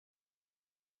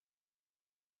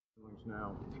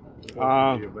Now,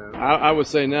 I would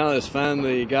say now it's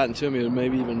finally gotten to me, it's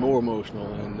maybe even more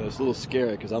emotional, and it's a little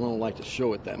scary because I don't like to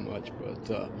show it that much,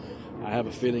 but I have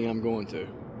a feeling I'm going to.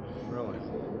 Really?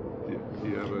 Do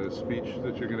you have a speech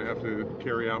that you're going to have to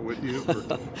carry out with you?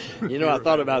 I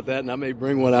thought about that, and I may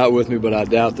bring one out with me, but I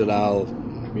doubt that I'll,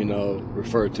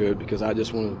 refer to it because I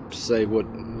just want to say what,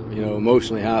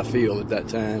 emotionally how I feel at that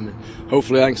time, and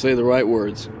hopefully I can say the right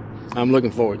words. I'm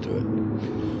looking forward to it.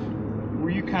 Were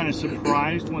you kind of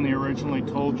surprised when they originally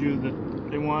told you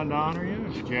that they wanted to honor you?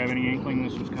 Did you have any inkling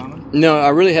this was coming? No, I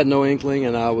really had no inkling,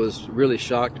 and I was really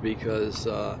shocked because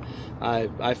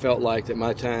I felt like that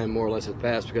my time more or less had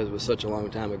passed because it was such a long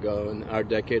time ago, and our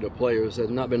decade of players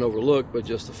had not been overlooked, but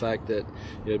just the fact that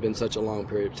it had been such a long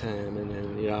period of time.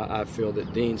 And I feel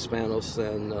that Dean Spanos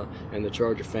and the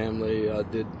Charger family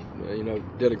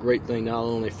did a great thing not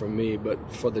only for me but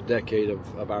for the decade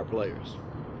of our players.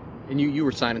 And you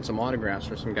were signing some autographs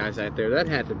for some guys out there. That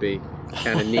had to be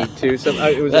kind of neat too. So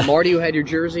was it Marty who had your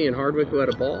jersey and Hardwick who had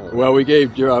a ball? Well, we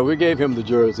gave him the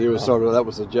jersey. It was that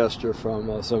was a gesture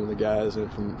from some of the guys and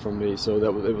from me. So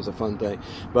it was a fun thing.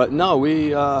 But no,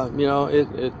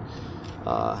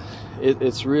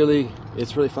 it's really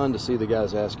fun to see the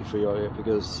guys ask you for your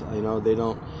because they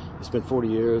don't. It's been 40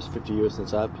 years, 50 years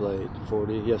since I played.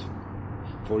 40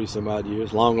 some odd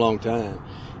years, long time.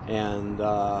 And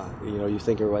you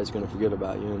think everybody's going to forget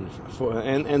about you,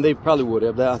 and they probably would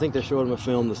have. I think they showed them a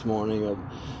film this morning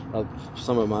of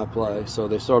some of my play, so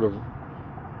they sort of,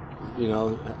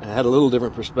 had a little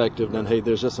different perspective than, hey,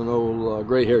 there's just an old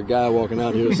gray-haired guy walking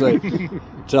out here to say,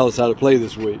 tell us how to play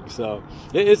this week. So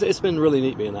it's been really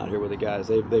neat being out here with the guys.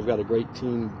 They've got a great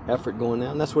team effort going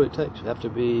now, and that's what it takes. You have to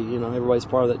be, everybody's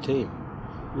part of that team.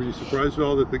 Were you surprised at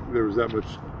all that there was that much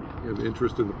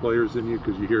interest in the players in you?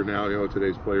 Because you hear now,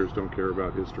 today's players don't care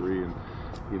about history and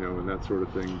that sort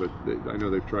of thing. But I know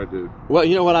they've tried to. Well,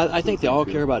 you know what? I think they all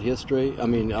care about history. I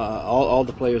mean, all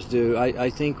the players do.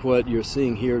 I think what you're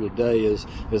seeing here today is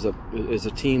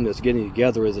a team that's getting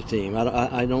together as a team.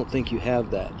 I don't think you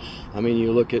have that. I mean,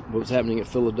 you look at what's happening at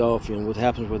Philadelphia and what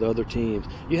happens with other teams.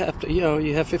 You have to,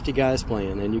 you have 50 guys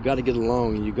playing, and you got to get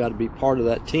along, and you got to be part of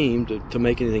that team to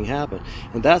make anything happen.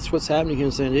 And that's what's happening here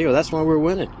in San Diego. That's why we're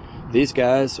winning. These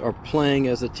guys are playing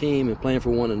as a team and playing for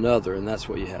one another, and that's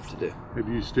what you have to do. Have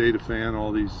you stayed a fan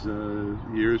all these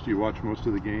years? Do you watch most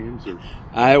of the games? Or?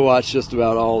 I watch just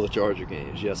about all the Charger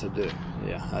games. Yes, I do.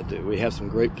 Yeah, I do. We have some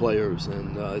great players,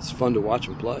 and it's fun to watch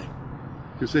them play.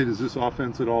 Does this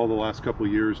offense at all the last couple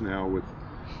of years now with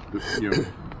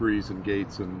Breeze and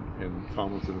Gates and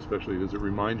Tomlinson especially, does it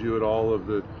remind you at all of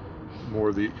the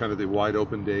kind of the wide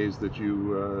open days that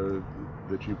you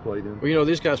played in? Well,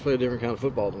 these guys play a different kind of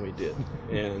football than we did,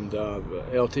 and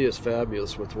LT is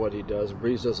fabulous with what he does.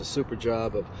 Breeze does a super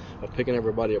job of picking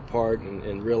everybody apart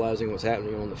and realizing what's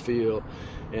happening on the field.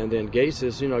 And then Gates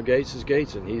is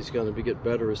Gates, and he's going to get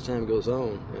better as time goes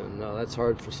on. And that's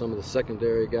hard for some of the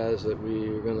secondary guys that we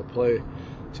are going to play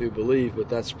to believe, but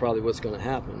that's probably what's going to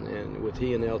happen. And with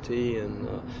he and LT and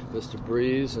Mr.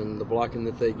 Breeze and the blocking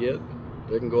that they get,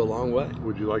 they can go a long way.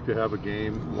 Would you like to have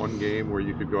one game where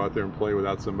you could go out there and play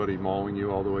without somebody mauling you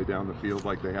all the way down the field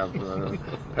like they have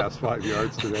past 5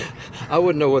 yards today? I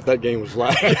wouldn't know what that game was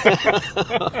like.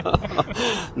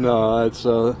 No, it's.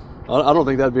 I don't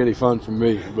think that'd be any fun for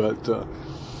me, but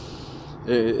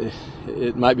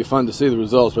it might be fun to see the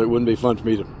results, but it wouldn't be fun for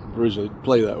me to originally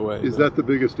play that way. Is that the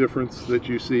biggest difference that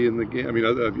you see in the game? I mean,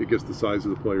 I guess the size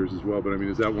of the players as well, but I mean,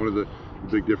 is that one of the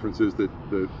big differences, that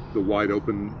the wide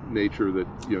open nature that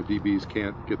DBs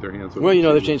can't get their hands on? Well,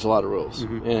 they've changed a lot of rules,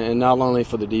 and not only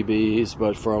for the DBs,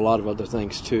 but for a lot of other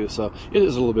things too. So it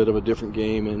is a little bit of a different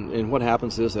game, and what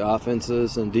happens is the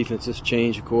offenses and defenses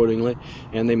change accordingly,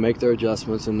 and they make their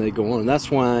adjustments and they go on. And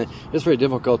that's why it's very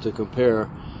difficult to compare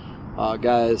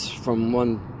guys from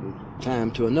one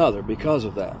time to another because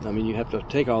of that. I mean, you have to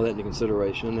take all that into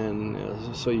consideration,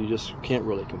 and so you just can't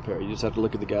really compare. You just have to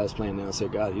look at the guys playing now and say,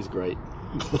 God, he's great.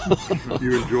 Do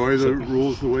you enjoy the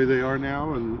rules the way they are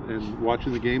now and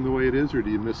watching the game the way it is, or do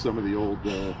you miss some of the old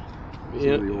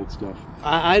stuff?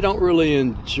 I don't really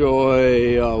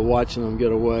enjoy watching them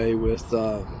get away with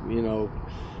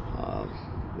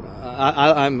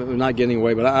I'm not getting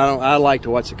away, but I like to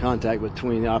watch the contact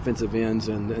between the offensive ends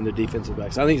and the defensive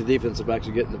backs. I think the defensive backs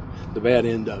are getting the bad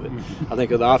end of it. I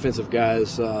think of the offensive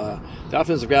guys, the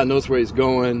offensive guy knows where he's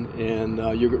going,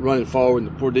 and you're running forward, and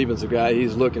the poor defensive guy,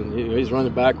 he's looking, he's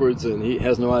running backwards, and he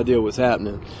has no idea what's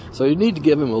happening. So you need to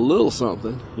give him a little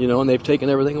something, and they've taken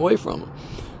everything away from him.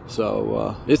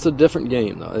 So it's a different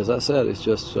game, though. As I said, it's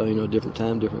just different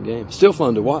time, different game. Still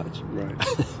fun to watch. Right.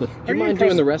 Do you mind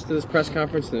doing the rest of this press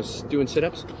conference and just doing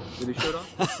sit-ups? Did he show it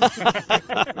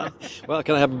off? Well,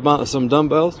 can I have some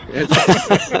dumbbells?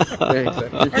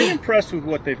 Are you impressed with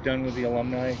what they've done with the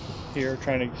alumni here,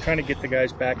 trying to get the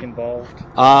guys back involved?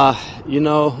 I'm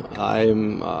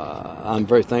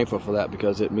very thankful for that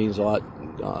because it means a lot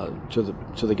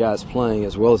to the guys playing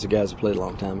as well as the guys that played a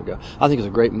long time ago. I think it's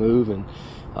a great move, and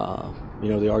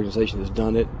the organization has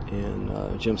done it,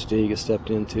 and Jim Steig has stepped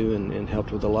into and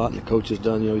helped with a lot, and the coach has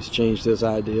done. He's changed his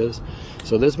ideas.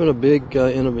 So there's been a big,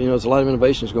 there's a lot of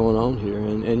innovations going on here,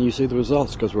 and you see the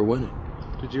results because we're winning.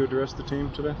 Did you address the team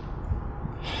today?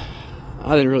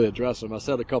 I didn't really address them. I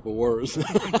said a couple words.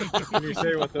 Can you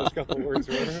say what those couple words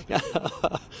were?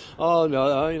 Oh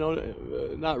no,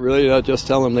 not really. I just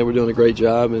tell them they were doing a great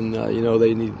job, and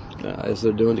they need, as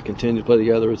they're doing, to continue to play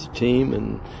together as a team,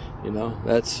 and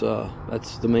that's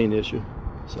the main issue.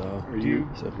 So do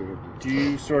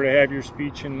you sort of have your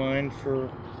speech in mind for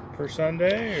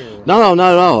Sunday? Or?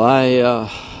 No.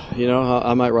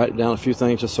 I might write down a few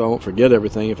things just so I won't forget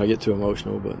everything if I get too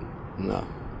emotional, but no.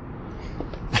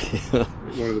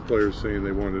 One of the players saying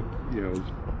they wanted,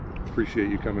 appreciate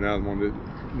you coming out and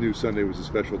knew Sunday was a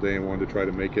special day and wanted to try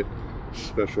to make it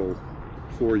special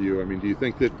for you. I mean, do you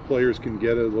think that players can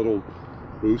get a little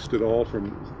boost at all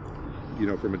from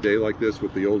a day like this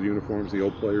with the old uniforms, the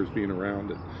old players being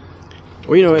around?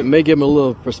 Well, it may give them a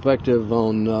little perspective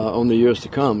on the years to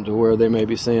come, to where they may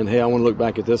be saying, hey, I want to look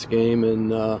back at this game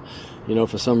and,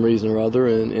 for some reason or other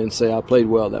and say I played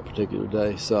well that particular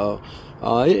day. So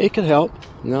it could help.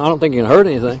 I don't think it can hurt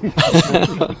anything.